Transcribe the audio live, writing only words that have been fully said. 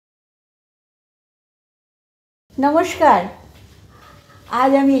নমস্কার।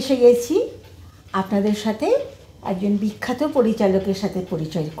 আজ আমি এসে গেছি আপনাদের সাথে একজন বিখ্যাত পরিচালকের সাথে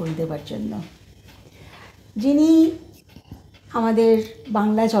পরিচয় করে দেওয়ার জন্য, যিনি আমাদের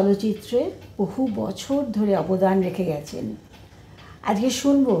বাংলা চলচ্চিত্রে বহু বছর ধরে অবদান রেখে গেছেন। আজকে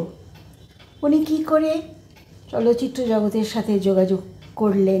শুনব উনি কী করে চলচ্চিত্র জগতের সাথে যোগাযোগ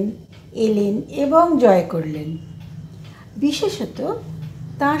করলেন, এলেন এবং জয় করলেন। বিশেষত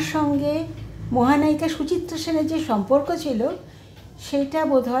তার সঙ্গে মহানায়িকা সুচিত্রা সেনের যে সম্পর্ক ছিল সেটা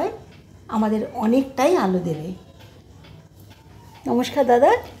বোধহয় আমাদের অনেকটাই আলো দেবে। নমস্কার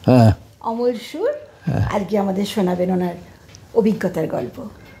দাদা। হ্যাঁ, অমল সুর আজকে আমাদের শোনাবেন ওনার অভিজ্ঞতার গল্প।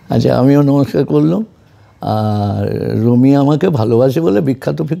 আচ্ছা, আমিও নমস্কার করলাম। আর রমি আমাকে ভালোবাসে বলে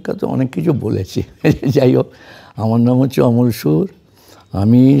বিখ্যাত অনেক কিছু বলেছে। যাই হোক, আমার নাম হচ্ছে অমল সুর।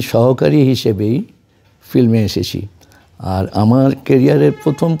 আমি সহকারী হিসেবেই ফিল্মে এসেছি। আর আমার কেরিয়ারের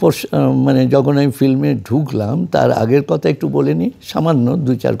প্রথম মানে যখন আমি ফিল্মে ঢুকলাম তার আগের কথা একটু বলে নিই, সামান্য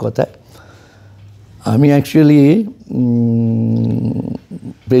 2-4 কথা। আমি অ্যাকচুয়ালি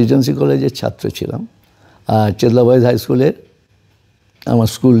প্রেসিডেন্সি কলেজের ছাত্র ছিলাম। আর চেতলা বয়েজ হাই স্কুলের আমার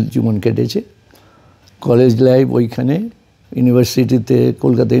স্কুল জীবন কেটেছে। কলেজ লাইফ ওইখানে, ইউনিভার্সিটিতে,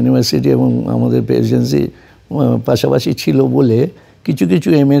 কলকাতা ইউনিভার্সিটি এবং আমাদের প্রেসিডেন্সি পাশাপাশি ছিল বলে কিছু কিছু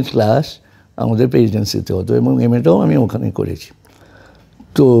এম এ ক্লাস আমাদের প্রেসিডেন্সিতে হতো এবং এম এটাও আমি ওখানে করেছি।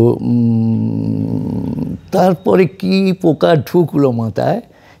 তো তারপরে কি পোকা ঢুকলো মাথায়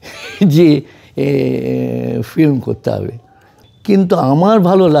যে ফিল্ম করতে হবে। কিন্তু আমার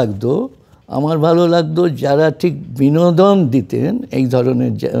ভালো লাগতো যারা ঠিক বিনোদন দিতেন, এই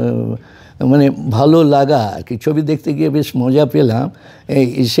ধরনের মানে ভালো লাগা আর কি, ছবি দেখতে গিয়ে বেশ মজা পেলাম,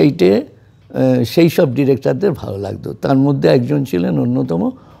 সেই সব ডিরেক্টরদের ভালো লাগতো। তার মধ্যে একজন ছিলেন অন্যতম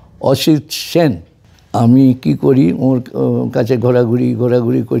সুচিত্রা সেন। আমি কি করি, ওর কাছে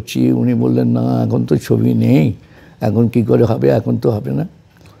ঘোরাঘুরি করছি। উনি বললেন, না এখন তো ছবি নেই, এখন কি করে হবে, এখন তো হবে না।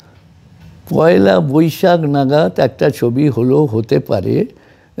 পয়লা বৈশাখ নাগাদ একটা ছবি হতে পারে,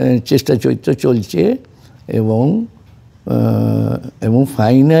 চেষ্টা চরিত্র চলছে এবং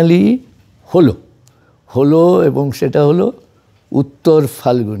ফাইনালি হলো এবং সেটা হলো উত্তর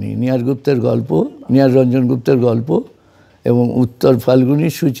ফাল্গুনি, নিয়ার রঞ্জন গুপ্তের গল্প এবং উত্তর ফাল্গুনি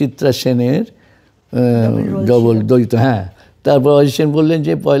সুচিত্রা সেনের ডবল দ্বৈত। হ্যাঁ, তারপর অজিত সেন বললেন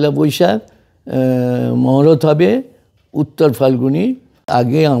যে পয়লা বৈশাখ মহরত হবে, উত্তর ফাল্গুনি।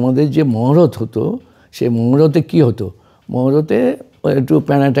 আগে আমাদের যে মহরত হতো, সে মহরতে কি হতো, মহরতে একটু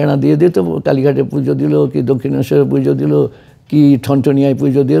প্যানা ট্যানা দিয়ে দিত, কালীঘাটে পুজো দিল কি দক্ষিণেশ্বরে পুজো দিল কি ঠনঠনিয়ায়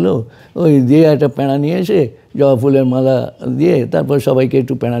পুজো দিল, ওই দিয়ে একটা প্যাঁড়া নিয়ে এসে জবা ফুলের মালা দিয়ে তারপর সবাইকে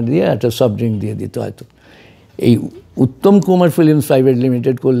একটু প্যাঁড়া দিয়ে একটা সফট ড্রিঙ্ক দিয়ে দিত হয়তো। এই Uttam Kumar films private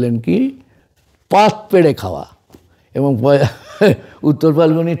limited করলেন কি, পাত পেড়ে খাওয়া। এবং উত্তর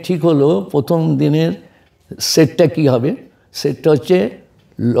ফাল্গুনি ঠিক হলো, প্রথম দিনের সেটটা কি হবে, সেটটা হচ্ছে,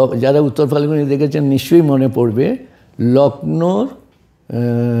 যারা উত্তর ফাল্গুনি দেখেছেন নিশ্চয়ই মনে পড়বে, লক্ষ্ণৌর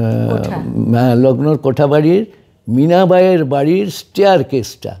কোঠাবাড়ির মীনাবাইয়ের বাড়ির স্টেয়ার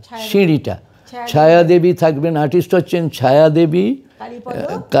কেসটা, সিঁড়িটা, ছায়াদেবী থাকবেন, আর্টিস্ট হচ্ছেন ছায়াদেবী,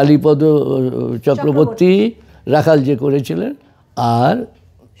 কালীপদ চক্রবর্তী রাখাল যে করেছিলেন, আর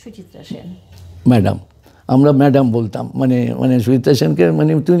সুচিত্রা সেন ম্যাডাম। আমরা ম্যাডাম বলতাম, মানে সুচিত্রা সেনকে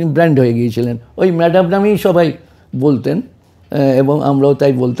মানে তিনি ব্র্যান্ড হয়ে গিয়েছিলেন, ওই ম্যাডাম নামেই সবাই বলতেন এবং আমরাও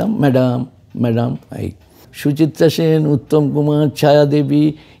তাই বলতাম ম্যাডাম। এই সুচিত্রা সেন, উত্তম কুমার, ছায়াদেবী,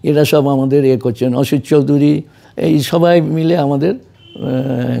 এরা সব আমাদের করছেন, অসিত চৌধুরী, এই সবাই মিলে আমাদের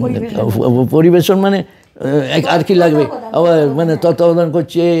পরিবেশন, মানে আর কি লাগবে, আবার মানে তত্ত্বাবধান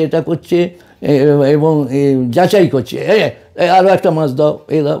করছে, এটা করছে এবং যাচাই করছে, আরও একটা মাছ দাও,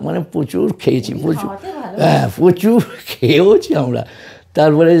 দাও, মানে প্রচুর খেয়েছি, প্রচুর খেয়েওছি আমরা।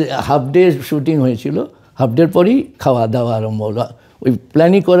 তারপরে হাফ ডে শুটিং হয়েছিল, হাফ ডের পরই খাওয়া দাওয়া আরম্ভ হলো। ওই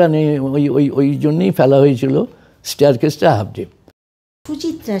প্ল্যানই করা নেই, ওই জন্যই ফেলা হয়েছিল স্টেয়ার কেসটা half day.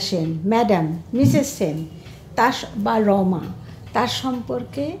 Suchitra Sen, madam, Mrs Sen, বা রমা, তার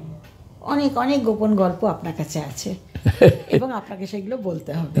সম্পর্কে অনেক গোপন গল্প আপনার কাছে আছে এবং আপনাকে সেগুলো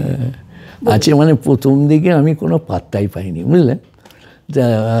বলতে হবে। আছে, মানে প্রথম দিকে আমি কোনো পাত্তাই পাইনি, বুঝলেন।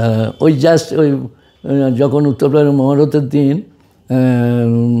 ওই জাস্ট ওই যখন উত্তরপ্রদেশের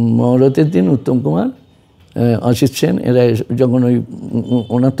মহরতের দিন উত্তম কুমার, অসিত সেন এরা যখন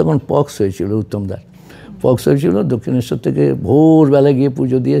ওনার তখন পক্স হয়েছিল, উত্তমদার পক্স হয়েছিল, দক্ষিণেশ্বর থেকে ভোরবেলা গিয়ে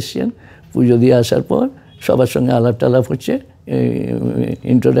পুজো দিয়ে এসছেন। পুজো দিয়ে আসার পর সবার সঙ্গে আলাপ টালাপ হচ্ছে,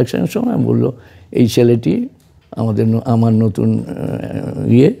 ইন্ট্রোডাকশনের সময় বললো, এই ছেলেটি আমার নতুন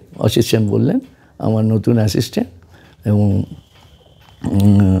অসিত সেন বললেন, আমার নতুন অ্যাসিস্ট্যান্ট এবং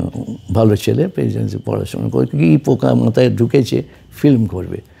ভালো ছেলে, প্রেসিডেন্সি পড়াশোনা করে, কি পোকা মাথায় ঢুকেছে, ফিল্ম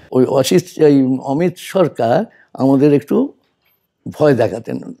করবে। ওই অমিত সরকার আমাদের একটু ভয়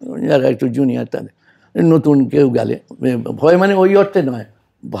দেখাতেন, যারা একটু জুনিয়র তাদের, নতুন কেউ গেলে। ভয় মানে ওই অর্থে নয়,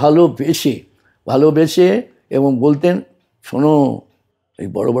 ভালোবেসে এবং বলতেন, শোনো, এই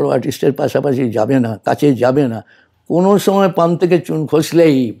বড় বড় আর্টিস্টের পাশাপাশি যাবে না, কাছে যাবে না, কোনো সময় পান থেকে চুন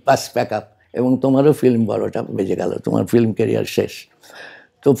খসলেই বাস প্যাক আপ, এবং তোমারও ফিল্ম 12টা বেজে গেল, তোমার ফিল্ম ক্যারিয়ার শেষ।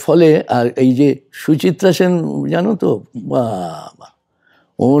 তো ফলে আর এই যে সুচিত্রা সেন জানো তো, বাবা,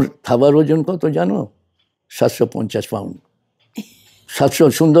 ওর থাবার ওজন কত জানো? 750 পাউন্ড। 700,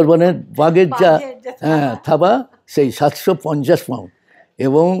 সুন্দরবনের বাঘের যা থাবা, সেই 750 পাউন্ড,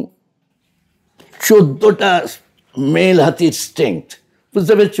 এবং 14টা মেল হাতির স্ট্রেংথ।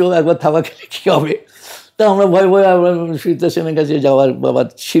 বুঝতে পেরেছো একবার থাবা খেলে কী হবে? তা আমরা ভয় সুচিত্রা সেনের কাছে যাওয়ার বাবা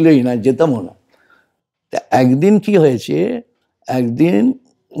ছিলই না, যেতামও না। তা একদিন কি হয়েছে, একদিন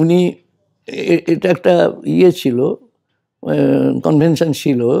উনি, এটা একটা ছিল, কনভেনশন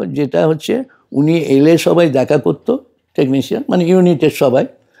ছিল, যেটা হচ্ছে উনি এলে সবাই দেখা করতো, টেকনিশিয়ান মানে ইউনিটের সবাই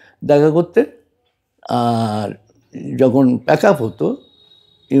দেখা করতে, আর যখন প্যাক আপ হতো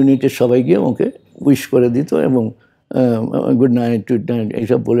ইউনিটের সবাই গিয়ে ওকে উইশ করে দিত এবং গুড নাইট টুড নাইট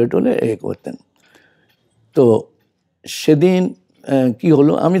এইসব বলে টলে করতেন। তো সেদিন কি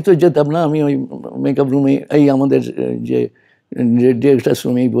হলো, আমি তো যেতাম না, আমি ওই মেকআপ রুমে, এই আমাদের যে ডিরেক্টরস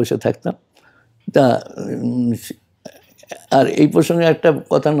রুমেই বসে থাকতাম। তা আর এই প্রসঙ্গে একটা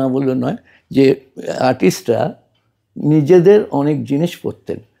কথা না বললে নয়, যে আর্টিস্টরা নিজেদের অনেক জিনিস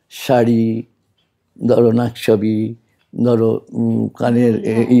পরতেন, শাড়ি, ধরো নাকছবি, ধরো কানের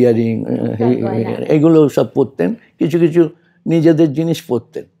ইয়ারিং, এগুলো সব পরতেন, কিছু কিছু নিজেদের জিনিস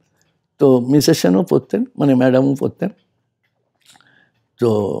পরতেন। তো মিসেস সেনও পরতেন, মানে ম্যাডামও পরতেন। তো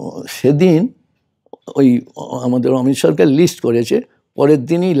সেদিন ওই আমাদের অমিত সরকার লিস্ট করেছে পরের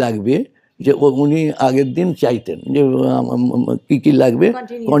দিনই লাগবে, যে উনি আগের দিন চাইতেন যে কী কী লাগবে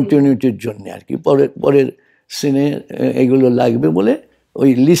কন্টিনিউটির জন্য আর কি, পরের সিনে এগুলো লাগবে বলে ওই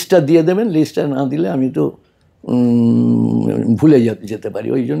লিস্টটা দিয়ে দেবেন, লিস্টটা না দিলে আমি তো ভুলে যেতে পারি,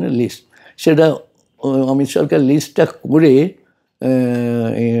 ওই জন্য লিস্ট। সেটা অমিত সরকার লিস্টটা করে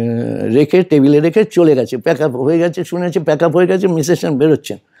রেখে টেবিলে রেখে চলে গেছে, প্যাক আপ হয়ে গেছে, শুনেছে প্যাক আপ হয়ে গেছে, মিসেস সেন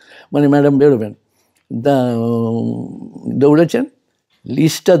বেরোচ্ছেন, মানে ম্যাডাম বেরোবেন, তা দৌড়েছেন।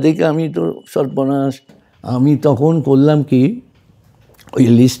 লিস্টটা দেখে আমি তো সর্বনাশ, আমি তখন করলাম কি, ওই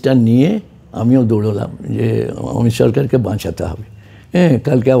লিস্টটা নিয়ে আমিও দৌড়লাম যে অমিত সরকারকে বাঁচাতে হবে,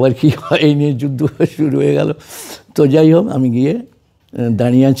 কালকে আবার কি হয় এই নিয়ে যুদ্ধ শুরু হয়ে গেল। তো যাই হোক, আমি গিয়ে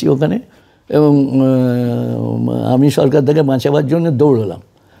দাঁড়িয়ে আছি ওখানে, এবং আমি সরকার থেকে বাঁচাবার জন্য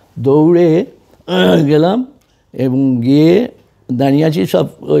দৌড়ে গেলাম, এবং গিয়ে দাঁড়িয়ে আছি, সব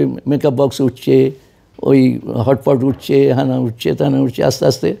ওই মেকআপ বক্স উঠছে, ওই হটপট উঠছে, হানা উঠছে, তানা উঠছে, আস্তে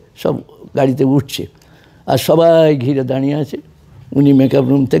আস্তে সব গাড়িতে উঠছে, আর সবাই ঘিরে দাঁড়িয়ে আছে। উনি মেকআপ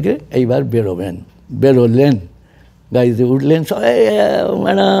রুম থেকে এইবার বেরোলেন, গাড়িতে উঠলেন, সবাই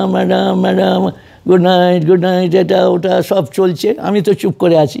madam madam madam, good night, এটা ওটা সব চলছে। আমি তো চুপ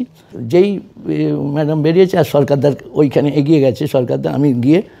করে আছি। যেই ম্যাডাম বেরিয়েছে আর সরকারদার ওইখানে এগিয়ে গেছে, সরকারদা, আমি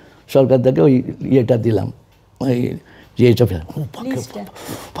গিয়ে সরকারদাকে ওই ইয়েটা দিলাম, ওই যে এটা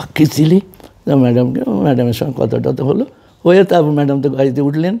পাখি দিলি ম্যাডামের সঙ্গে কথা হলো, হয়ে তারপর ম্যাডাম তো গাড়িতে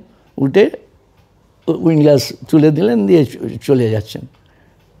উঠে উইন্ডগ্লাস তুলে দিলেন, দিয়ে চলে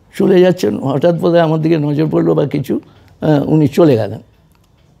যাচ্ছেন। হঠাৎ বোধহয় আমার দিকে নজর পড়লো বা কিছু, উনি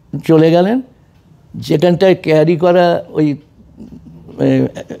চলে গেলেন যেখানটায় ক্যারি করা, ওই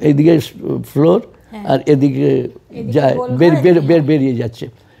এদিকে ফ্লোর আর এদিকে যায়, বেরিয়ে যাচ্ছে,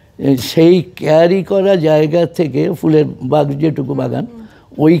 সেই ক্যারি করা জায়গা থেকে ফুলের যেটুকু বাগান,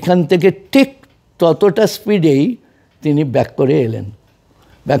 ওইখান থেকে ঠিক ততটা স্পিডেই তিনি ব্যাক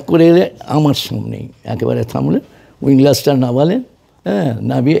করে এলে আমার সামনেই একেবারে থামলেন, উইন্ডগ্লাসটা নামালেন,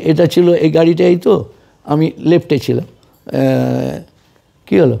 নামিয়ে, এটা ছিল এই গাড়িটাই, তো আমি লেফটে ছিলাম।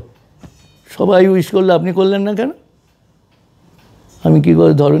 কী হলো, সবাই উইশ করলো, আপনি করলেন না কেন? আমি কী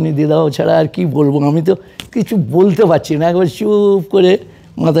করে ধরনী দিদাও ছাড়া আর কি বলবো, আমি তো কিছু বলতে পারছি না, একবার চুপ করে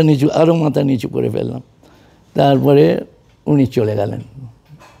আরও মাথা নিচু করে ফেললাম। তারপরে উনি চলে গেলেন,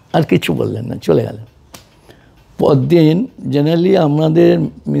 আর কিছু বললেন না, চলে গেলেন। পরদিন জেনারেলি আমাদের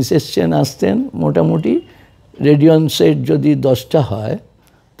মিসেস সেন আসতেন মোটামুটি রেডিয়ন সেট যদি 10টা হয়,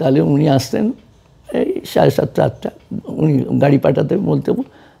 তাহলে উনি আসতেন এই 7:30 8টা। উনি গাড়ি পাঠাতে বলতে,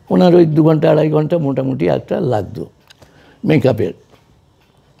 ওনার ওই 2 ঘন্টা 2.5 ঘন্টা মোটামুটি একটা লাগতো মেকআপের।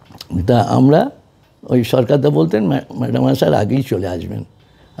 তা আমরা ওই সরকারদা বলতেন ম্যাডাম আসার আগেই চলে আসবেন,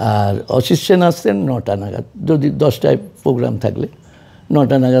 আর অসিত সেন আসতেন 9টা নাগাদ, যদি 10টায় প্রোগ্রাম থাকলে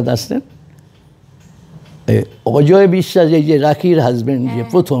 9টা নাগাদ আসতেন। অজয় বিশ্বাস, এই যে রাখির হাজব্যান্ড যে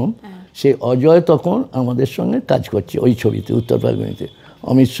প্রথম, সে অজয় তখন আমাদের সঙ্গে কাজ করছে ওই ছবিতে, উত্তর ফাল্গুনিতে।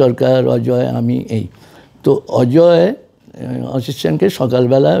 অমিত সরকার, অজয়, আমি, এই তো অজয় অসিত সেনকে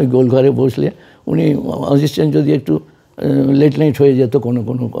সকালবেলা ওই গোলঘরে বসলে উনি অসিত সেন যদি একটু লেট নাইট হয়ে যেত কোনো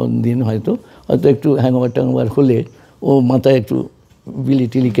কোনো দিন হয়তো একটু হ্যাংওভার ট্যাংওভার হলে ও মাথায় একটু বিলি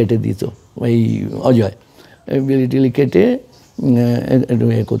টিলি কেটে দিত ওই অজয় বিলি টিলি কেটে একটু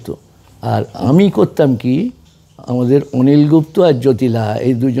এ করতো। আর আমি করতাম কি, আমাদের অনিল গুপ্ত আর জ্যোতিলা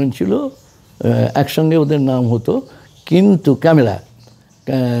এই দুজন ছিল, একসঙ্গে ওদের নাম হতো, কিন্তু ক্যামেরা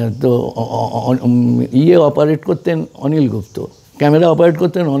তো ইয়ে অপারেট করতেন অনিল গুপ্ত, ক্যামেরা অপারেট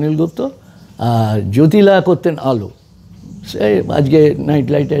করতেন অনিল গুপ্ত, আর জ্যোতিলা করতেন আলো। সে আজকে নাইট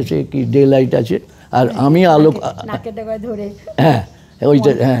লাইট আছে কি ডে লাইট আছে, আর আমি আলো। হ্যাঁ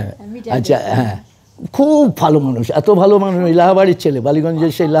ওইটা, হ্যাঁ আচ্ছা, হ্যাঁ খুব ভালো মানুষ, এত ভালো মানুষ। লাহাবাড়ির ছেলে,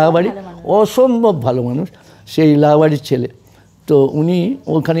 বালিগঞ্জের সেই লাহাবাড়ি, অসম্ভব ভালো মানুষ সেই লাহাবাড়ির ছেলে। তো উনি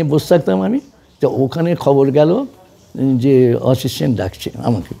ওখানে বসে থাকতাম আমি, তো ওখানে খবর গেল যে অসিত সেন ডাকছে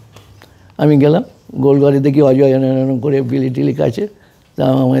আমাকে। আমি গেলাম, গোলঘরে দেখি অজয় এরকম করে বিলি টিলি কাছে, তা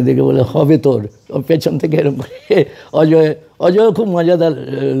আমায় দেখে বলে হবে তোর, পেছন থেকে এরকম করে অজয় খুব মজাদার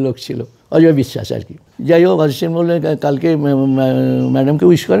লোক ছিল, অজয় বিশ্বাস আর কি। যাই হোক, অসিত সেন বললেন কালকে ম্যাডামকে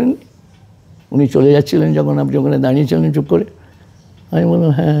উইশ করেননি, উনি চলে যাচ্ছিলেন যখন আপনি ওখানে দাঁড়িয়েছিলেন চুপ করে। আমি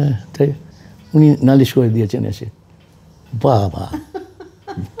বললাম হ্যাঁ, তাই উনি নালিশ করে দিয়েছেন এসে। বাবা,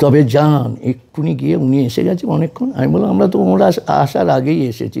 তবে যান এক্ষুনি গিয়ে, উনি এসে গেছে অনেকক্ষণ। আমি বললাম আমরা তো ওরা আসার আগেই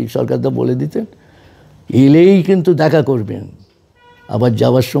এসেছি, সরকারদা বলে দিতেন এলেই কিন্তু দেখা করবেন, আবার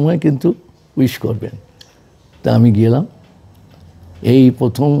যাওয়ার সময় কিন্তু উইশ করবেন। তা আমি গেলাম, এই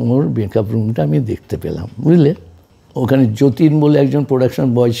প্রথম ওর মেকআপ রুমটা আমি দেখতে পেলাম, বুঝলে। ওখানে যতীন বলে একজন প্রোডাকশন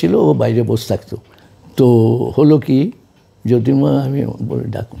বয় ছিল, ও বাইরে বসে থাকতো। তো হলো কি, যতীনমা আমি বলে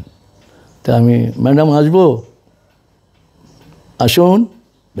ডাকুন, তা আমি ম্যাডাম আসবো, আসুন।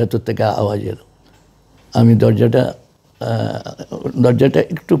 ভেতর থেকে আওয়াজ এলো। আমি দরজাটা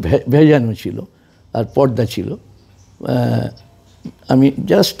একটু ভেজানো ছিল আর পর্দা ছিল, আমি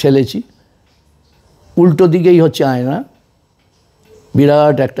জাস্ট ঠেলেছি। উল্টো দিকেই হচ্ছে আয়না,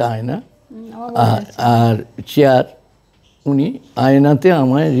 বিরাট একটা আয়না, আর চেয়ার। উনি আয়নাতে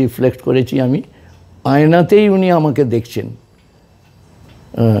আমায় রিফ্লেক্ট করেছি আমি, আয়নাতেই উনি আমাকে দেখছেন।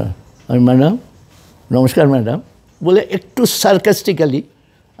 আমি ম্যাডাম, নমস্কার ম্যাডাম বলে একটু সার্কাস্টিক্যালি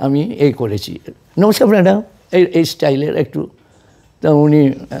আমি এই করেছি, নমস্কার ম্যাডাম, এই স্টাইলের একটু। তা উনি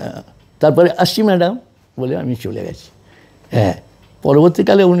তারপরে আসছি ম্যাডাম বলে আমি চলে গেছি। হ্যাঁ,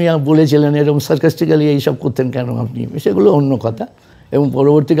 পরবর্তীকালে উনি বলেছিলেন এরকম সার্কাস্টিক্যালি এইসব করতেন কেন আপনি, সেগুলো অন্য কথা। এবং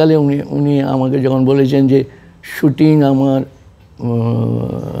পরবর্তীকালে উনি আমাকে যখন বলেছেন যে শুটিং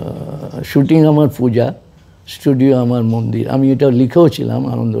আমার পূজা, স্টুডিও আমার মন্দির, আমি এটা লিখেও ছিলাম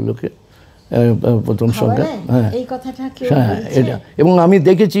আনন্দলোকে প্রথম সংখ্যা। হ্যাঁ হ্যাঁ, এটা। এবং আমি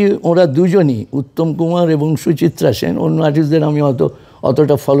দেখেছি ওরা দুজনই, উত্তম কুমার এবং সুচিত্রা সেন, অন্য আর্টিস্টদের আমি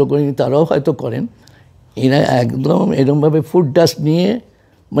অতটা ফলো করিনি, তারাও হয়তো করেন, এরা একদম এরকমভাবে ফুড ডাস্ট নিয়ে,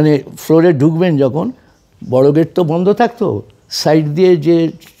 মানে ফ্লোরে ঢুকবেন যখন, বড় গেট তো বন্ধ থাকতো, সাইড দিয়ে যে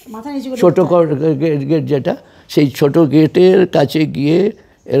ছোট গেট যেটা, সেই ছোট গেটের কাছে গিয়ে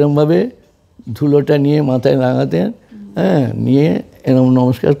এরমভাবে ধুলোটা নিয়ে মাথায় লাগাতেন, হ্যাঁ, নিয়ে এরকম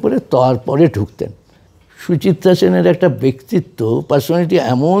নমস্কার করে তারপরে ঢুকতেন। সুচিত্রা সেনের একটা ব্যক্তিত্ব, পার্সোনালিটি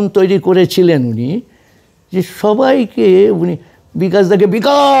এমন তৈরি করেছিলেন উনি, যে সবাইকে উনি বিকাশদাকে,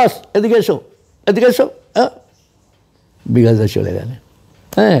 বিকাশ এদিকে এসো, এদিকে এসো, হ্যাঁ, বিকাশদা চলে গেলেন,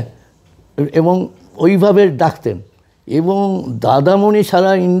 হ্যাঁ, এবং ওইভাবে ডাকতেন। এবং দাদামণি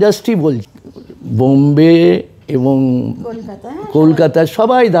সারা ইন্ডাস্ট্রি বলছে, বোম্বে এবং কলকাতার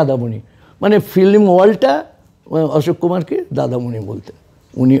সবাই দাদামণি, মানে ফিল্ম ওয়ার্ল্ডটা অশোক কুমারকে দাদামণি বলতেন।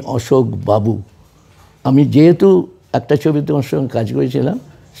 উনি অশোক বাবু। আমি যেহেতু একটা ছবিতে ওর সঙ্গে কাজ করেছিলাম,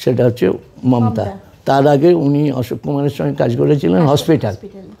 সেটা হচ্ছে মমতা, তার আগে উনি অশোক কুমারের সঙ্গে কাজ করেছিলেন হসপিটাল,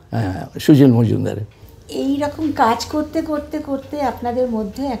 হ্যাঁ, সুশীল মজুমদারের। এইরকম কাজ করতে করতে করতে আপনাদের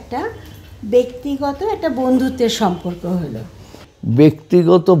মধ্যে একটা ব্যক্তিগত একটা বন্ধুত্বের সম্পর্ক হলো।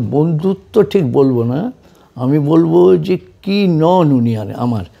 ব্যক্তিগত বন্ধুত্ব ঠিক বলবো না, আমি বলবো যে কি নন উনি, আর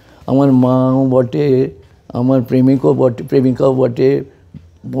আমার মাও বটে, আমার প্রেমিকাও বটে,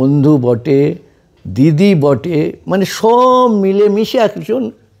 বন্ধু বটে, দিদি বটে, মানে সব মিলেমিশে একজন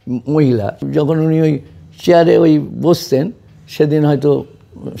মহিলা। যখন উনি ওই চেয়ারে ওই বসতেন, সেদিন হয়তো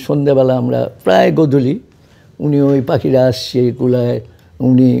সন্ধ্যেবেলা, আমরা প্রায় গোধূলি, উনি ওই পাখিরা আসছে কুলায়,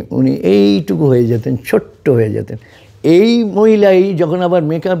 উনি এইটুকু হয়ে যেতেন, ছোট্ট হয়ে যেতেন। এই মহিলাই যখন আবার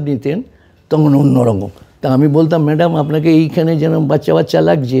মেকআপ নিতেন তখন অন্যরকম। তা আমি বলতাম ম্যাডাম আপনাকে এইখানে যেন বাচ্চা বাচ্চা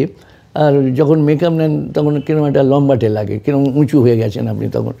লাগছে, আর যখন মেকআপ নেন তখন কিরকম একটা লম্বাটে লাগে, কিরকম উঁচু হয়ে গেছেন আপনি,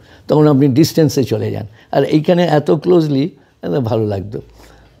 তখন আপনি ডিস্টেন্সে চলে যান, আর এইখানে এত ক্লোজলি ভালো লাগতো।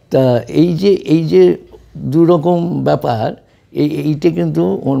 তা এই যে দুরকম ব্যাপার, এইটা কিন্তু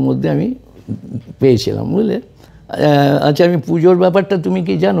ওর মধ্যে আমি পেয়েছিলাম, বুঝলে। আচ্ছা, আমি পুজোর ব্যাপারটা তুমি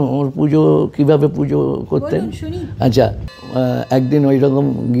কি জানো? ওর পুজো কীভাবে পুজো করতেন? বলুন, শুনি। আচ্ছা, একদিন ওই রকম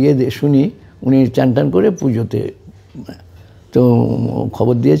গিয়ে শুনি উনি চান টান করে পুজোতে তো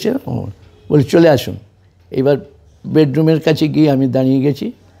খবর দিয়েছে, বলে চলে আসুন। এবার বেডরুমের কাছে গিয়ে আমি দাঁড়িয়ে গেছি।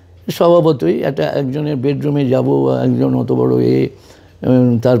 স্বভাবতই একজনের বেডরুমে যাব, একজন অত বড়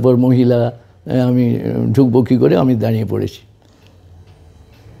তারপর মহিলা, আমি ঢুকবো কী করে, আমি দাঁড়িয়ে পড়েছি।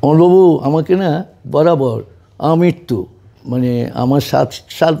 অমলবাবু আমাকে না বরাবর আমৃত্যু, মানে আমার 7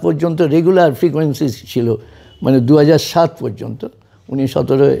 সাল পর্যন্ত রেগুলার ফ্রিকোয়েন্সি ছিল, মানে 2007 পর্যন্ত, উনি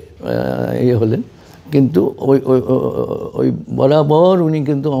 17 হলেন, কিন্তু ওই বরাবর উনি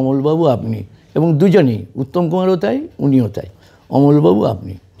কিন্তু অমলবাবু আপনি, এবং দুজনেই, উত্তম কুমারও তাই, উনিও তাই, অমলবাবু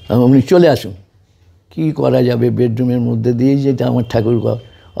আপনি চলে আসুন। কি করা যাবে বেডরুমের মধ্যে দিয়ে, যেটা আমার ঠাকুর ঘর,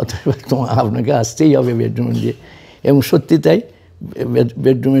 অথবা আপনাকে আসতেই হবে বেডরুমে দিয়ে। এবং সত্যি তাই,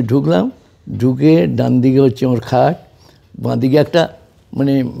 বেডরুমে ঢুকলাম, ঢুকে ডান দিকে হচ্ছে ওর খাট, বাঁ দিকে একটা,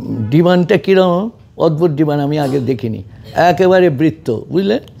 মানে ডিমান্ডটা কীরকম অদ্ভুত ডিমান্ড, আমি আগে দেখিনি, একেবারে বৃত্ত,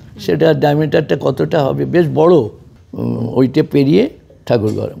 বুঝলে, সেটা ডায়ামিটারটা কতটা হবে, বেশ বড়। ওইটা পেরিয়ে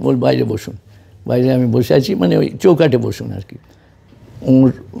ঠাকুরঘর, ওর বাইরে বসুন। বাইরে আমি বসে আছি, মানে ওই চৌকাঠে বসুন আর কি। ওর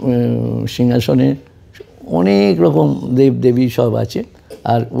সিংহাসনে অনেক রকম দেবদেবী সব আছে,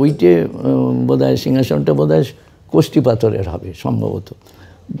 আর ওইটে বোধহয় সিংহাসনটা বোধহয় কোষ্ঠী পাথরের হবে সম্ভবত,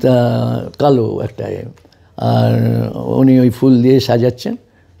 তা কালো একটা। আর উনি ওই ফুল দিয়ে সাজাচ্ছেন,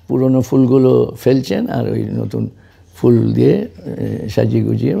 পুরনো ফুলগুলো ফেলছেন আর ওই নতুন ফুল দিয়ে সাজিয়ে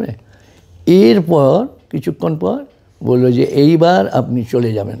গুজিয়ে। এরপর কিছুক্ষণ পর বললো যে এইবার আপনি চলে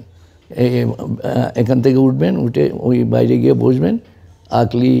যাবেন, এখান থেকে উঠবেন, উঠে ওই বাইরে গিয়ে বসবেন,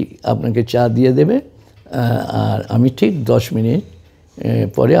 আকলি আপনাকে চা দিয়ে দেবে, আর আমি ঠিক 10 মিনিট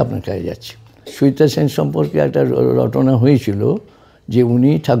পরে আপনার কাছে যাচ্ছি। সুচিত্রা সেন সম্পর্কে একটা রটনা হয়েছিল যে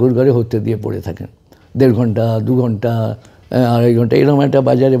উনি ঠাকুরঘরে হতে দিয়ে পড়ে থাকেন 1.5 ঘন্টা, 2 ঘন্টা, 2.5 ঘন্টা, এরকম একটা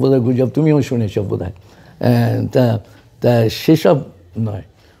বাজারে বোধহয় গুজব, তুমিও শুনেছ বোধহয়। তা সেসব নয়,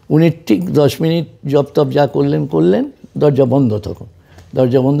 উনি ঠিক 10 মিনিট জপ তপ যা করলেন, দরজা বন্ধ, তখন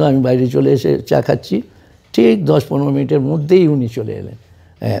দরজা বন্ধ, আমি বাইরে চলে এসে চা খাচ্ছি, ঠিক 10-15 মিনিটের মধ্যেই উনি চলে এলেন।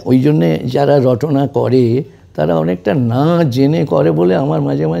 ওই জন্যে যারা রটনা করে তারা অনেকটা না জেনে করে বলে আমার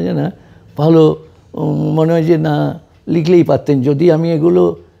মাঝে মাঝে না ভালো মনে হয় যে না লিখলেই পারতেন, যদি আমি এগুলো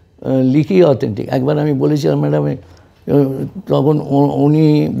লিখি অথেন্টিক। একবার আমি বলেছিলাম ম্যাডামে, তখন উনি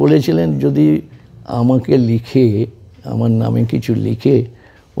বলেছিলেন যদি আমাকে লিখে, আমার নামে কিছু লিখে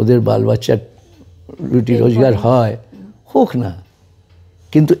ওদের বাল বাচ্চার রুটি রোজগার হয়, হোক না,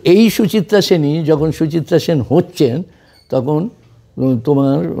 কিন্তু এই সুচিত্রা সেনই যখন সুচিত্রা সেন হচ্ছেন, তখন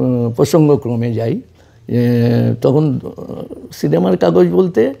তোমার প্রসঙ্গক্রমে যাই, তখন সিনেমার কাগজ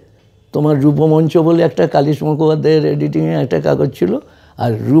বলতে তোমার রূপমঞ্চ বলে একটা কালীশ মুখোপাধ্যায়ের এডিটিংয়ে একটা কাগজ ছিল,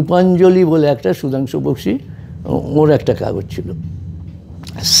 আর রূপাঞ্জলি বলে একটা সুধাংশু বক্সী ওর একটা কাগজ ছিল,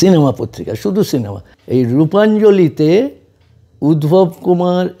 সিনেমা পত্রিকা, শুধু সিনেমা। এই রূপাঞ্জলিতে উদ্ভব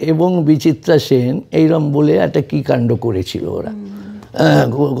কুমার এবং বিচিত্রা সেন এইরম বলে একটা কী কাণ্ড করেছিল ওরা,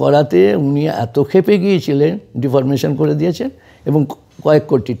 করাতে উনি এত ক্ষেপে গিয়েছিলেন, ডিফরমেশন করে দিয়েছেন, এবং কয়েক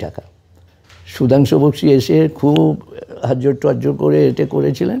কোটি টাকা। সুধাংশু বক্সী এসে খুব হাজ্জর টাজ্জর করে এটা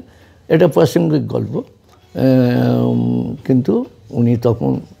করেছিলেন, এটা প্রাসঙ্গিক গল্প, কিন্তু উনি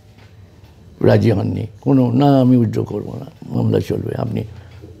তখন রাজি হননি, না আমি উইথড্র করবো না, মামলা চলবে আপনি।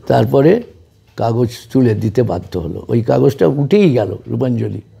 তারপরে কাগজ তুলে দিতে বাধ্য হলো, ওই কাগজটা উঠেই গেল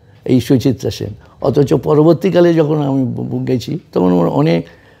রূপাঞ্জলি, এই সুচিত্রা সেন। অথচ পরবর্তীকালে যখন আমি গেছি তখন আমার অনেক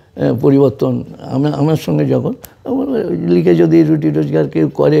পরিবর্তন, আমার সঙ্গে যখন লিখে যদি রুটি রোজগার কেউ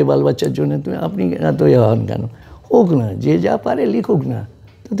করে বাল বাচ্চার জন্য, তুমি আপনি এত হন কেন, হোক না, যে যা পারে লিখুক না,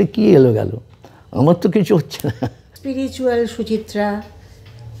 তাতে কী এলো গেল, আমার তো কিছু হচ্ছে না। স্পিরিচুয়াল সুচিত্রা,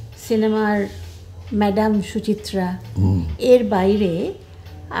 সিনেমার ম্যাডাম সুচিত্রা, এর বাইরে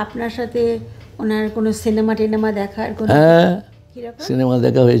আপনার সাথে ওনার কোনো সিনেমা দেখার কোনো? হ্যাঁ, সিনেমা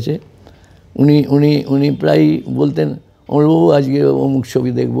দেখা হয়েছে। উনি প্রায় বলতেন, অমলবাবু আজকে অমুক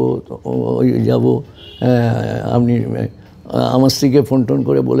ছবি দেখবো, ওই যাবো, আপনি আমার স্ত্রীকে ফোন টোন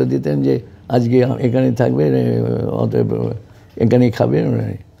করে বলে দিতেন যে আজকে এখানে থাকবে, অতএব এখানেই খাবে,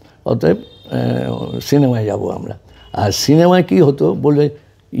 অতএব সিনেমায় যাব আমরা। আর সিনেমায় কী হতো বলে,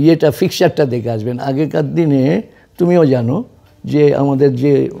 ইয়েটা ফিক্সারটা দেখে আসবেন। আগেকার দিনে তুমিও জানো যে আমাদের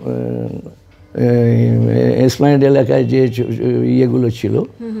যে এসপ্ল্যানেড এলাকায় যে ইয়েগুলো ছিল,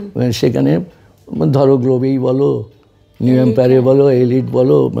 সেখানে ধরো গ্লোবেই বলো, নিউ এম্পায়ারে বলো, এলিট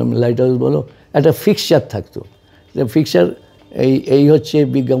বলো, লাইট হাউস বলো, একটা ফিক্সচার থাকতো। ফিক্সচার এই হচ্ছে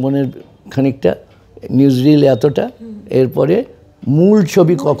বিজ্ঞাপনের খানিকটা, নিউজ রিল এতটা, এরপরে মূল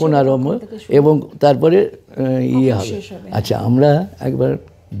ছবি কখন আরম্ভ, এবং তারপরে ইয়ে হবে। আচ্ছা, আমরা একবার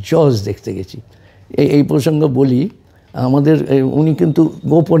জজ দেখতে গেছি। এই প্রসঙ্গ বলি, আমাদের উনি কিন্তু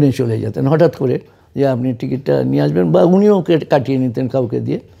গোপনে চলে যেতেন হঠাৎ করে, যে আপনি টিকিটটা নিয়ে আসবেন, বা উনিও কাটিয়ে নিতেন কাউকে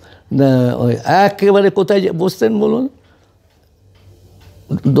দিয়ে। ওই একেবারে কোথায় বসতেন বলুন,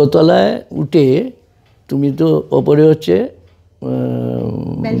 দোতলায় উঠে, তুমি তো ওপরে হচ্ছে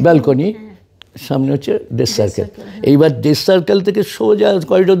ব্যালকনি, সামনে হচ্ছে ড্রেস সার্কেল। এইবার ড্রেস সার্কেল থেকে সোজা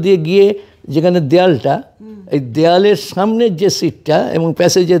করিডোর দিয়ে গিয়ে যেখানে দেয়ালটা, এই দেয়ালের সামনের যে সিটটা এবং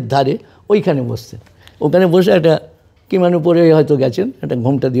প্যাসেজের ধারে, ওইখানে বসতেন। ওখানে বসে একটা কি মানে পরে হয়তো গেছেন, একটা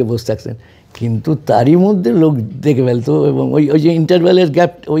ঘোমটা দিয়ে বসে থাকতেন। কিন্তু তারই মধ্যে লোক দেখে ফেলতো, এবং ওই ওই যে ইন্টারভ্যালের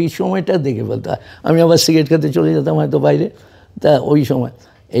গ্যাপ, ওই সময়টা দেখে ফেলতো। আমি আবার সিগারেট খেতে চলে যেতাম হয়তো বাইরে। তা ওই সময়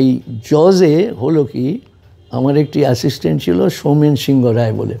এই জজে হলো কি, আমার একটি অ্যাসিস্ট্যান্ট ছিল সৌমেন সিংহ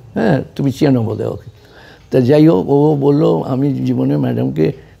রায় বলে, হ্যাঁ তুমি চেনো বোধ হয় ওকে। তা যাই হোক, ও বললো আমি জীবনে ম্যাডামকে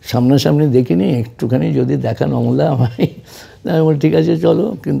সামনাসামনি দেখিনি, একটুখানি যদি দেখান অমলা আমায়। আমি বলি ঠিক আছে চলো।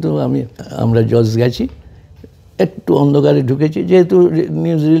 কিন্তু আমরা জজ গেছি, একটু অন্ধকারে ঢুকেছি, যেহেতু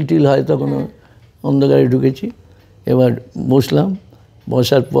নিউজ রিল টিল হয় তখন অন্ধকারে ঢুকেছি। এবার বসলাম,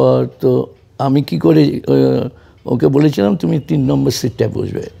 বসার পর তো আমি কি করে ওকে বলেছিলাম তুমি 3 নম্বর সিটটায়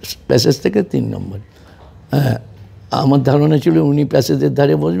বসবে, প্যাসেজ থেকে 3 নম্বর। হ্যাঁ, আমার ধারণা ছিল উনি প্যাসেজের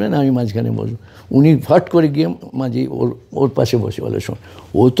ধারে বসবেন, আমি মাঝখানে বসবো। উনি ফট করে গিয়ে মাঝে ওর পাশে বসে বলে, শোন।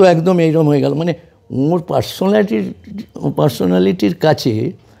 ও তো একদম এইরকম হয়ে গেল, মানে ওর পার্সোনালিটির কাছে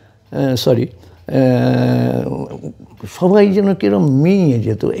সরি সবাই যেন কীরকম মিয়ে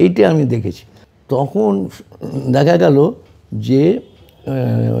যেত, এইটা আমি দেখেছি। তখন দেখা গেল যে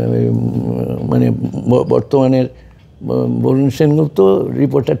মানে বর্তমানের বরুণ সেনগুপ্ত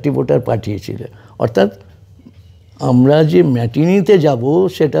রিপোর্টার পাঠিয়েছিল, অর্থাৎ আমরা যে ম্যাটিনিতে যাব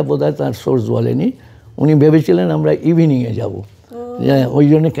সেটা বোধহয় তার সোর্স বলেনি, উনি ভেবেছিলেন আমরা ইভিনিংয়ে যাব। ওই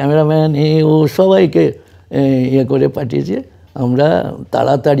জন্য ক্যামেরাম্যান ও সবাইকে ইয়ে করে পাঠিয়েছে। আমরা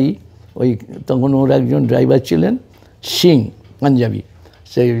তাড়াতাড়ি ওই, তখন ওর একজন ড্রাইভার ছিলেন সিং, পাঞ্জাবি,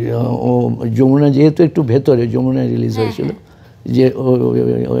 সেই ও যমুনা যেহেতু একটু ভেতরে, যমুনা রিলিজ হয়েছিল, যে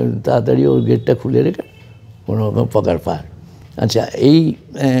তাড়াতাড়ি ওর গেটটা খুলে রেখে কোনো রকম পকার পার। আচ্ছা,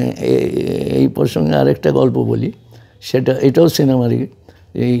 এই প্রসঙ্গে আরেকটা গল্প বলি, এটাও সিনেমারই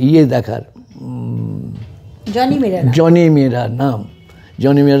ইয়ে দেখার, জনি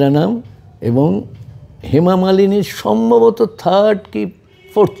মেরা নাম এবং হেমা মালিনীর সম্ভবত 3rd কি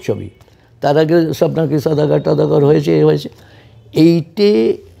 4th ছবি। তার আগে স্বপ্না কি সদাগর হয়েছে এইটে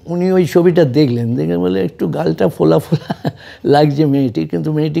উনি ওই ছবিটা দেখলেন, দেখে বলে একটু গালটা ফোলা লাগছে মেয়েটি, কিন্তু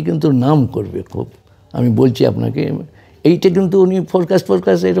মেয়েটি কিন্তু নাম করবে খুব। আমি বলছি আপনাকে, এইটা কিন্তু উনি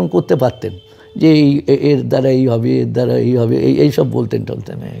ফোরকাস্ট এরকম করতে পারতেন, যে এর দ্বারা এই হবে, এর দ্বারা এই হবে, এইসব বলতেন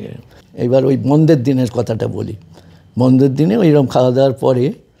টলতেন। এবার ওই বন্ধের দিনের কথাটা বলি। বন্ধের দিনে ওইরকম খাওয়া দাওয়ার পরে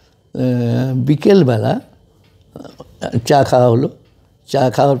বিকেলবেলা চা খাওয়া হলো। চা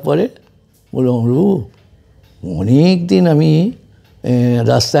খাওয়ার পরে বললাম, অনেক দিন আমি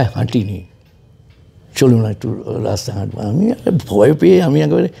রাস্তায় হাঁটিনি, চলুন একটু রাস্তায় হাঁটবো। আমি ভয় পেয়ে আমি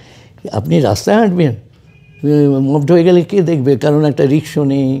একেবারে, আপনি রাস্তায় হাঁটবেন, মুভড হয়ে গেলে কে দেখবে, কারণ একটা রিক্সা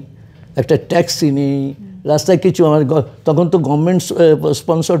নেই, একটা ট্যাক্সি নেই, রাস্তায় কিছু, আমার তখন তো গভর্নমেন্ট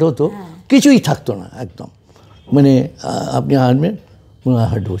স্পন্সর্ড হতো, কিছুই থাকতো না একদম, মানে আপনি হাঁটবেন,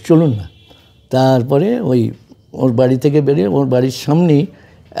 হাঁটবো, চলুন না। তারপরে ওর বাড়ি থেকে বেরিয়ে, ওর বাড়ির সামনেই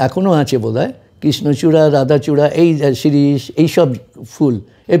এখনও আছে বোধহয় কৃষ্ণচূড়া, রাধাচূড়া, এই শিরিষ, এইসব ফুল,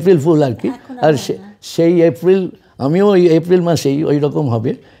 এপ্রিল ফুল আর কি। আর সেই এপ্রিল, আমিও ওই এপ্রিল মাসেই ওই রকম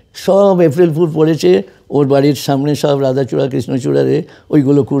হবে, সব এপ্রিল ফুল পড়েছে ওর বাড়ির সামনে, সব রাধাচূড়া কৃষ্ণচূড়া রে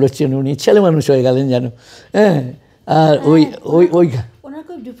ওইগুলো কুড়োচ্ছেন উনি। ছেলে মানুষ হয়ে গেলেন যেন, হ্যাঁ। আর ওই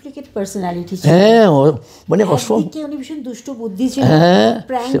ডুপ্লিকেট পার্সোনালিটি, হ্যাঁ, মানে উনি ভীষণ দুষ্ট বুদ্ধি ছিল,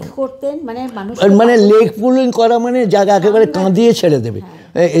 প্র্যাঙ্ক করতেন, মানে লেগ পুলিং করা, মানে জায়গা একেবারে কাঁদিয়ে ছেড়ে দেবে,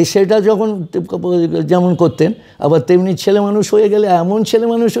 সেটা যখন যেমন করতেন, আবার তেমনি ছেলে মানুষ হয়ে গেলে এমন ছেলে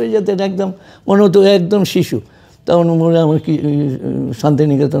মানুষ হয়ে যেতেন একদম, মনে হতো একদম শিশু। তখন মনে আমার কি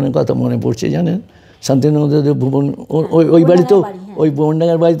শান্তিনিকেতনের কথা মনে পড়ছে, জানেন, শান্তিনিকেতনের ভুবন, ওই বাড়িতেও, ওই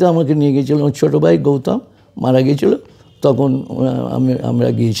ভুবনডাঙ্গার বাড়িতেও আমাকে নিয়ে গিয়েছিল। ওর ছোটো ভাই গৌতম মারা গিয়েছিল, তখন আমরা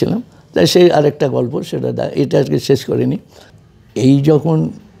গিয়েছিলাম। তাই সেই আরেকটা গল্প, সেটা এটা আজকে শেষ করিনি। এই যখন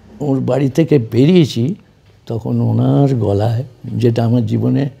ওর বাড়ি থেকে বেরিয়েছি, তখন ওনার গলায়, যেটা আমার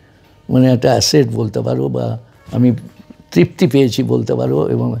জীবনে মানে একটা অ্যাসেট বলতে পারো, বা আমি তৃপ্তি পেয়েছি বলতে পারো,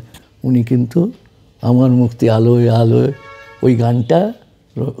 এবং উনি কিন্তু আমার মুক্তি আলোয় আলোয় ওই গানটা,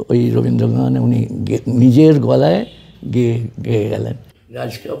 ওই রবীন্দ্র গান উনি নিজের গলায় গেয়ে গেলেন।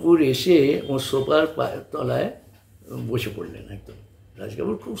 রাজ কাপুর এসে ওর সোফার তলায় বসে পড়লেন একদম। রাজ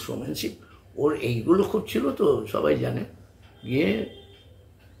কাপুর খুব শোম্যানশিপ, ওর এইগুলো খুব ছিল তো, সবাই জানে। গিয়ে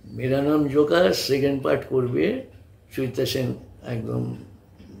মেরা নাম জোকার 2nd পার্ট করবে সুচিত্রা সেন, একদম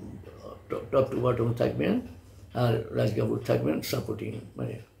টপ টু বটম থাকবেন, আর রাজ কাপুর থাকবেন সাপোর্টিং,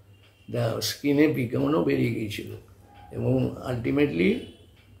 মানে স্ক্রিনে বিজ্ঞাপনও বেরিয়ে গিয়েছিল। এবং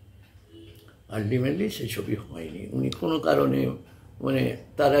আলটিমেটলি সে ছবি হয়নি। উনি কোনো কারণে, মানে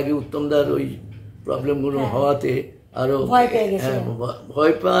তার আগে উত্তমদার ওই প্রবলেমগুলো হওয়াতে আরও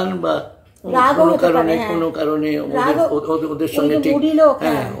ভয় পান, বা কোনো কারণে ওদের সঙ্গে ঠিক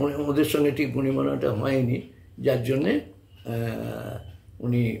ওদের সঙ্গে ঠিক গুণিমানাটা হয়নি, যার জন্যে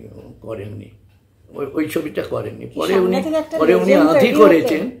উনি করেননি, ওই ছবিটা করেননি। পরে উনি আধি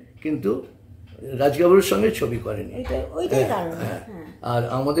করেছেন, কিন্তু রাজ কাপুরের সঙ্গে ছবি করেনি। আর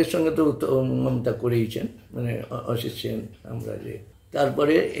আমাদের সঙ্গে তো মমতা করেইছেন, মানে অসিত সেন, আমরা যে।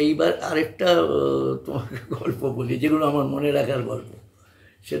 তারপরে এইবার আরেকটা তোমাকে গল্প বলি, যেগুলো আমার মনে রাখার গল্প।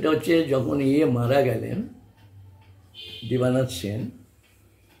 সেটা হচ্ছে যখন মারা গেলেন, দিবানাথ সেন,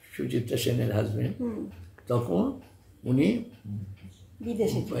 সুচিত্রা সেনের হাজবেন্ড, তখন উনি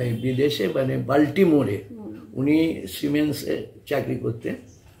বিদেশে, মানে বাল্টিমোরে উনি সিমেন্সে চাকরি করতেন।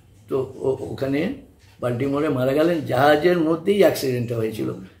 তো ওখানে বাল্টিমোরে মারা গেলেন, জাহাজের মধ্যেই অ্যাক্সিডেন্টটা হয়েছিল,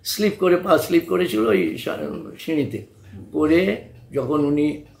 পা স্লিপ করেছিল ওই সিঁড়িতে করে। যখন উনি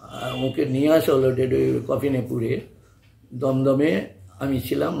ওকে নিয়ে আসা হলো কফিনে পুরে, দমদমে আমি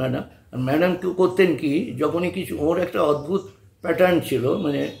ছিলাম, ম্যাডাম করতেন কি, যখনই কিছু, ওর একটা অদ্ভুত প্যাটার্ন ছিল,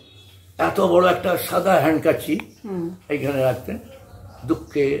 মানে এত বড় একটা সাদা হ্যান্ডকাচি এইখানে রাখতেন,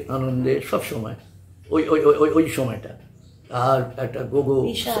 দুঃখে আনন্দে সব সময়, ওই সময়টা, আর একটা গোগো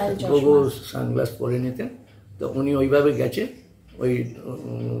সানগ্লাস পরে নিতেন। তো উনি ওইভাবে গেছে, ওই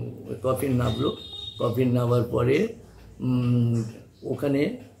কফিন নামলো, কফিন নামার পরে ওখানে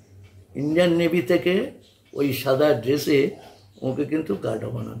ইন্ডিয়ান নেভি থেকে ওই সাদা ড্রেসে ওকে কিন্তু গার্ড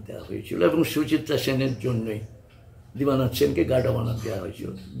অফ অনার দেওয়া হয়েছিল, এবং সুচিত্রা সেনের জন্যই দিবানাথ সেনকে গার্ড অফ অনার দেওয়া হয়েছিল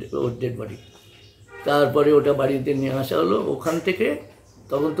ওর ডেড বডি। তারপরে ওটা বাড়িতে নিয়ে আসা হলো, ওখান থেকে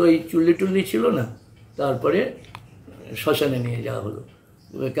তখন তো এই চুল্লি টুল্লি ছিল না, তারপরে শ্মশানে নিয়ে যাওয়া হলো,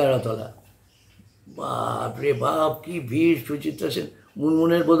 কেরাতলা। বাপরে বাপ, কি ভিড়! সুচিত্রা সেন,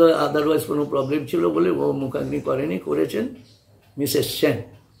 মুনমুনের বোধহয় আদারওয়াইজ কোনো প্রবলেম ছিল বলে ও মুখাগ্নি করেনি, করেছেন মিসেস সেন,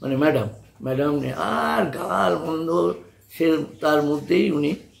 মানে ম্যাডাম আর গাল মন্দ, সে তার মধ্যেই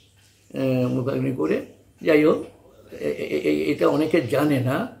উনি মুখাগ্নি করে। যাই হোক, এটা অনেকে জানে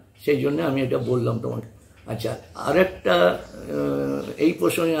না, সেই জন্য আমি এটা বললাম তোমাকে। আচ্ছা, আরেকটা এই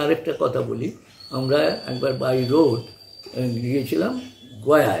প্রসঙ্গে আরেকটা কথা বলি। আমরা একবার বাই রোড গিয়েছিলাম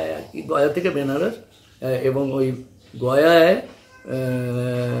গয়ায়, আর কি, গয়া থেকে বেনারস, এবং ওই গয়ায়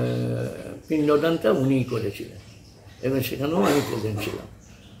পিণ্ডদানটা উনিই করেছিলেন, এবং সেখানেও আমি প্রেজেন্ট ছিলাম,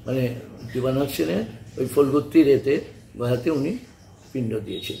 মানে দিবানাথ সেনের ওই ফলগুত্তির এতে গয়াতে উনি পিণ্ড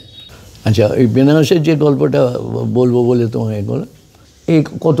দিয়েছিলেন। আচ্ছা, ওই বেনারসের যে গল্পটা বলবো বলে তোমাকে বলো, এই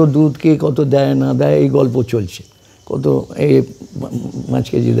কত দুধ কে কত দেয় না দেয় এই গল্প চলছে, কত এই 5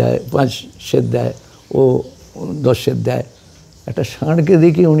 কেজি দেয়, 5 সের দেয়, ও 10 সের দেয়। একটা ষাঁড়কে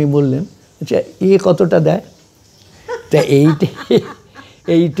দেখে উনি বললেন, আচ্ছা কতটা দেয়? তা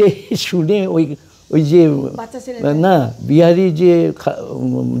এইটাই শুনে ওই যে না, বিহারি যে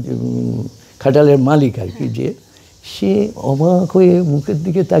খাটালের মালিক আর কি, যে সে অবাক হয়ে মুখের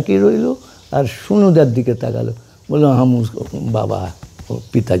দিকে তাকিয়ে রইল, আর সুনুদার দিকে তাকালো, বললো হাম বাবা ও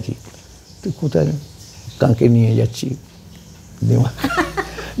পিতাজি। তো কোথায়? কাঁকে নিয়ে যাচ্ছি,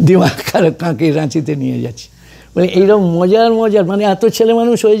 দিমাগ খারাপ, কাঁকে রাঁচিতে নিয়ে যাচ্ছি। মানে এইরকম মজার, মানে এত ছেলে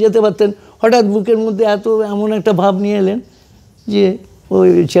মানুষ হয়ে যেতে পারতেন, হঠাৎ বুকের মধ্যে এমন একটা ভাব নিয়ে এলেন যে ওই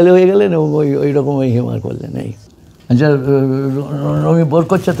ছেলে হয়ে গেলেন, এবং ওই রকম ওই হেমার করলেন। এই আচ্ছা, রমি বোর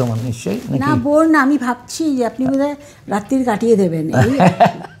করছে তোমার নিশ্চয়ই? না, বোর না, আমি ভাবছি যে আপনি বোধহয় রাত্রির কাটিয়ে দেবেন।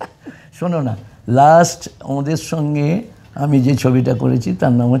 শোনো না, লাস্ট আমাদের সঙ্গে আমি যে ছবিটা করেছি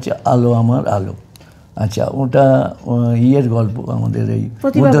তার নাম হচ্ছে আলো আমার আলো। আচ্ছা, ওটা গল্প, আমাদের এই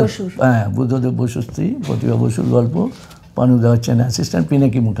বুদ্ধদেব বসুর স্ত্রী প্রতিভা বসুর গল্প। পানুদা হচ্ছেন অ্যাসিস্ট্যান্ট,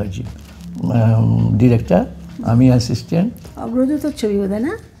 পিনাকি মুখার্জি ডিরেক্টর, আমি অ্যাসিস্ট্যান্ট। অগ্রদূতর ছবি বোধ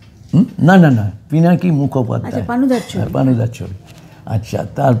না? না, পিনাকি মুখোপাধ্যায়, পানুদার ছবি। আচ্ছা,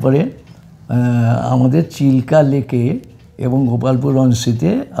 তারপরে আমাদের চিল্কা লেকে এবং গোপালপুর অনসিতে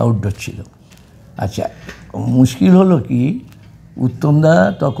আউটডোর ছিল। আচ্ছা, মুশকিল হলো কি, উত্তমদা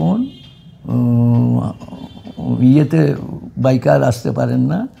তখন বাইকার আসতে পারেন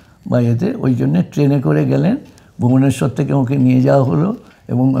না বা ওই জন্যে ট্রেনে করে গেলেন, ভুবনেশ্বর থেকে ওকে নিয়ে যাওয়া হলো,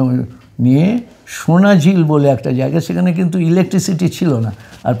 এবং নিয়ে সোনাঝিল বলে একটা জায়গা, সেখানে কিন্তু ইলেকট্রিসিটি ছিল না,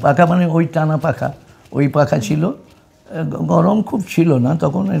 আর পাখা মানে ওই টানা পাখা, ওই পাখা ছিল, গরম খুব ছিল না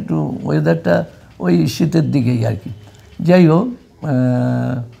তখন, একটু ওয়েদারটা ওই শীতের দিকেই আর কি। যাই হোক,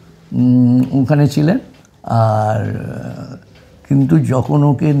 ওখানে ছিলেন। আর কিন্তু যখন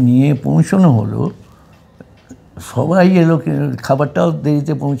ওকে নিয়ে পৌঁছানো হলো সবাই এলো, খাবারটাও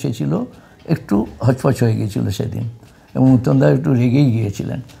দেরিতে পৌঁছেছিল, একটু হচপচ হয়ে গিয়েছিল সেদিন, এবং উত্তমদা একটু রেগেই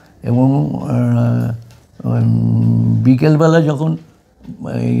গিয়েছিলেন। এবং বিকেলবেলা যখন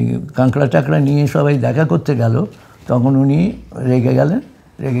এই কাঁকড়া টাকড়া নিয়ে সবাই দেখা করতে গেল, তখন উনি রেগে গেলেন,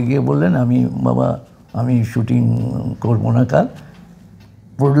 রেগে গিয়ে বললেন, বাবা আমি শুটিং করবো না কাল।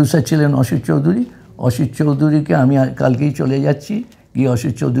 প্রডিউসার ছিলেন অসিত চৌধুরী, অসিত চৌধুরীকে আমি কালকেই চলে যাচ্ছি, গিয়ে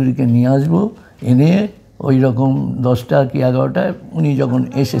অসিত চৌধুরীকে নিয়ে আসবো, এনে ওই রকম 10টা কি 11টায় উনি যখন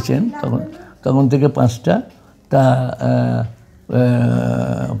এসেছেন তখন থেকে 5টা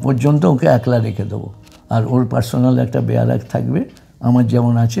পর্যন্ত ওকে একলা রেখে দেবো। আর ওর পার্সোনাল একটা বেয়ারাক থাকবে, আমার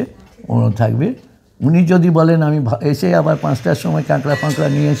যেমন আছে ওরও থাকবে। উনি যদি বলেন আমি এসে আবার 5টার সময় কাঁকড়া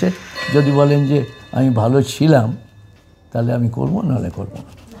নিয়ে এসে যদি বলেন যে আমি ভালো ছিলাম, তাহলে আমি করবো, নাহলে করবো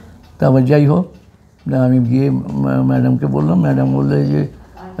না। তারপর যাই হোক, আমি গিয়ে ম্যাডামকে বললাম, ম্যাডাম বললে যে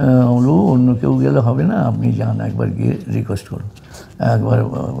অন্য কেউ গেলে হবে না, আপনি যান, একবার গিয়ে রিকোয়েস্ট করুন। একবার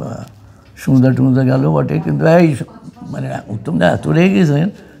সুনুদা গেল বটে, কিন্তু এই মানে উত্তমদা এত রেগে গেছেন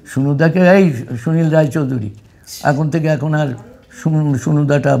সুনুদাকে, এই সুনীল রায়চৌধুরী, এখন আর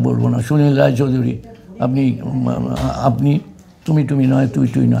সুনুদাটা বলবো না, সুনীল রায়চৌধুরী, আপনি তুমি নয়,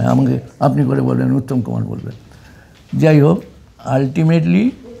 তুই নয়, আমাকে আপনি করে বলবেন, উত্তম কুমার বলবেন। যাই হোক,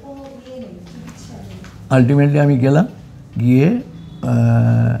 আলটিমেটলি আমি গেলাম, গিয়ে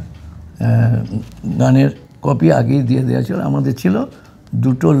গানের কপি আগেই দিয়ে দেওয়া ছিল। আমাদের ছিল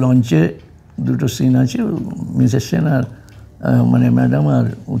 2টো লঞ্চে 2টো সিন আছে, মিসেস সেন আর মানে ম্যাডাম আর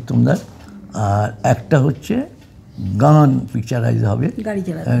উত্তমদার, আর একটা হচ্ছে গান পিকচারাইজ হবে,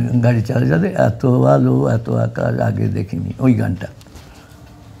 গাড়ি চালাতে যাবে, এত আলো এত আকাশ আগে দেখিনি, ওই গানটা।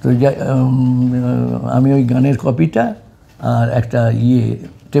 তো আমি ওই গানের কপিটা আর একটা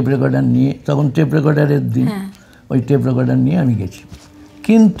টেপ রেকর্ডার নিয়ে, তখন টেপ রেকর্ডারের দিন, ওই টেপ রেকর্ডার নিয়ে আমি গেছি।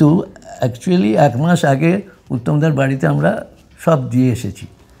 কিন্তু অ্যাকচুয়ালি 1 মাস আগে উত্তমদার বাড়িতে আমরা সব দিয়ে এসেছি,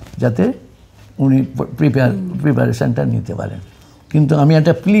 যাতে উনি প্রিপারেশানটা নিতে পারেন। কিন্তু আমি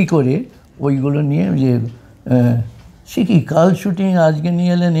একটা প্লি করে ওইগুলো নিয়ে যে সে কি কাল শুটিং আজকে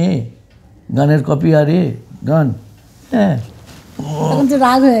নিয়ে এলেন গানের কপি আর গান,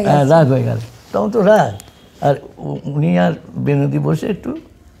 রাগ হয়ে গেল তখন তো রাগ। আর উনি আর বেনদি বসে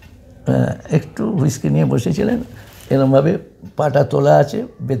একটু হুইস্কি নিয়ে বসেছিলেন, এরমভাবে পাটা তোলা আছে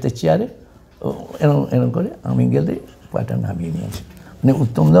বেতের চেয়ারে, এরম করে আমি গেলে পাটা নামিয়ে নিয়েছি। মানে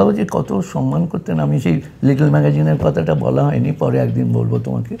উত্তমদাও যে কত সম্মান করতেন, আমি সেই লিটল ম্যাগাজিনের কথাটা বলা হয়নি, পরে একদিন বলবো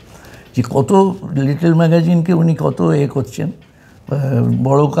তোমাকে, যে কত লিটল ম্যাগাজিনকে উনি কত করছেন,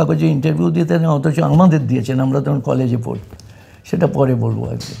 বড় কাগজে ইন্টারভিউ দিতেন, অথচ আমাদের দিয়েছেন, আমরা তখন কলেজে পড়ি, সেটা পরে বলবো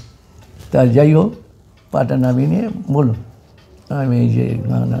একদিন। তা যাই হোক, পাটা নামিয়ে নিয়ে বলুন, আমি এই যে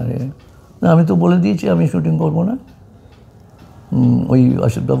গান না, আমি তো বলে দিয়েছি আমি শুটিং করবো না, ওই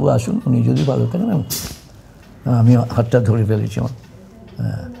অশোকবাবু আসুন, উনি যদি ভালো থাকেন। আমি হাতটা ধরে ফেলেছি,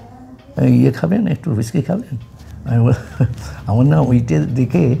 খাবেন, একটু হুইস্কি খাবেন? আমার না ওইটা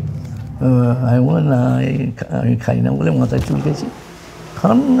দেখে আমি বললাম না, আমি খাই না বলে মাথায় চুলকেছি।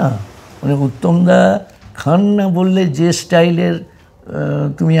 খান না, মানে উত্তমদা খান না বললে যে স্টাইলের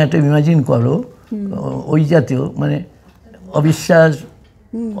তুমি একটা ইমাজিন করো, ওই জাতীয় মানে অবিশ্বাস,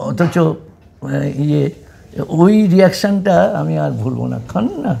 অথচ ওই রিয়াকশানটা আমি আর ভুলবো না। খান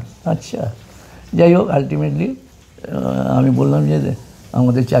না, আচ্ছা। যাই হোক, আলটিমেটলি আমি বললাম যে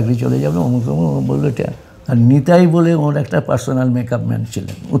আমাদের চাকরি চলে যাবে, অমুক বললো এটা। আর নিতাই বলে ওর একটা পার্সোনাল মেকআপ ম্যান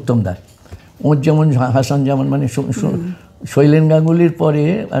ছিলেন উত্তমদা, ওর যেমন হাসান জামান, মানে শৈলেন গাঙ্গুলির পরে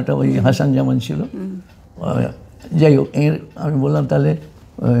একটা ওই হাসান জামান ছিল। যাই হোক, আমি বললাম তাহলে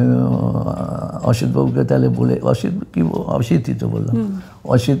অসিতবাবুকে তাহলে বলে, অসিতই তো বললাম,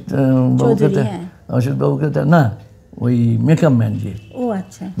 অসিতবাবুকে না, ওই মেকআপ ম্যান যে,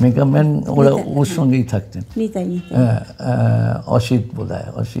 মেকআপ ম্যান, ওরা ওর সঙ্গেই থাকতেন, অসিত বোধহয়,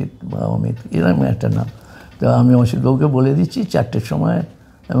 অসিত বা অমিত, এরকম একটা নাম। তো আমি অসিতবাবুকে বলে দিচ্ছি 4টের সময়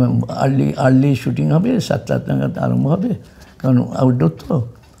আর্লি শুটিং হবে, 7টা নাগাদ আরম্ভ হবে, কারণ আউটডোর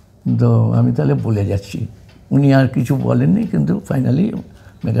তো আমি তাহলে বলে যাচ্ছি। উনি আর কিছু বলেননি, কিন্তু ফাইনালি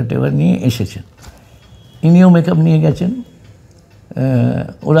মেকআপ টেকআপ নিয়ে এসেছেন। ইনিও মেকআপ নিয়ে গেছেন।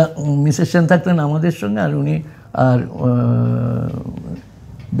 ওরা মিসেস সেন থাকতেন আমাদের সঙ্গে, আর উনি আর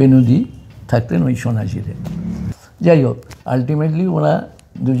বেনুদি থাকতেন ওই সোনাঝিরে। যাই হোক, আলটিমেটলি ওরা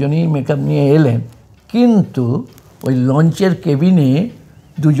দুজনেই মেকআপ নিয়ে এলেন, কিন্তু ওই লঞ্চের কেবিনে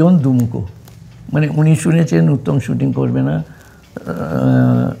দুজন দুমুখো, মানে উনি শুনেছেন উত্তম শুটিং করবে না,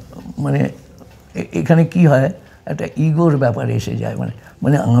 মানে এখানে কি হয়, একটা ইগোর ব্যাপার এসে যায়,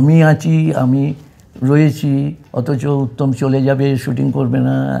 মানে আমি আছি, আমি রয়েছি, অথচ উত্তম চলে যাবে, শুটিং করবে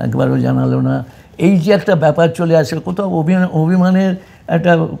না, একবারও জানালো না, এই যে একটা ব্যাপার চলে আসে, কোথাও অভিমানের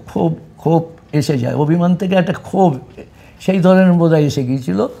একটা ক্ষোভ এসে যায়, অভিমান থেকে একটা ক্ষোভ সেই ধরনের বোধহয় এসে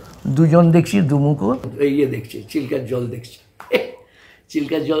গিয়েছিল। দুজন দেখছি দুমুখো ইয়ে দেখছি, চিল্কার জল দেখছি,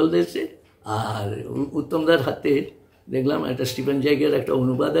 চিল্কার জল দেখছে। আর উত্তমদার হাতে দেখলাম একটা স্টিফেন জাইগের একটা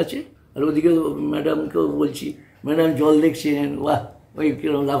অনুবাদ আছে, আর ওদিকে ম্যাডামকেও বলছি, ম্যাডাম জল দেখছেন, বাহ ওই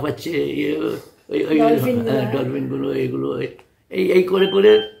কিরকম লাফাচ্ছে ইয়ে, ওই ওই ডলফিনগুলো এগুলো, এই করে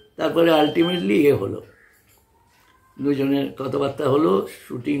করে তারপরে আলটিমেটলি হলো, দুজনের কথাবার্তা হলো,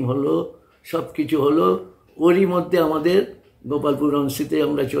 শুটিং হলো, সব কিছু হলো। ওরই মধ্যে আমাদের গোপালপুর রমসিতে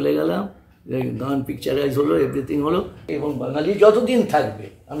আমরা চলে গেলাম, গান পিকচারাইজ হলো, এভরিথিং হলো। এবং বাঙালি যতদিন থাকবে,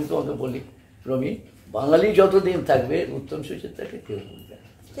 আমি তোমাকে বলি রমি, বাঙালি যতদিন থাকবে উত্তম সুচিত্রাকে কেউ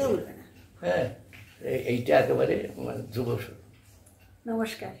বলবে না, হ্যাঁ, এইটা একেবারে ধ্রুব।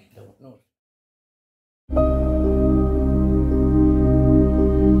 নমস্কার। নমস্কার।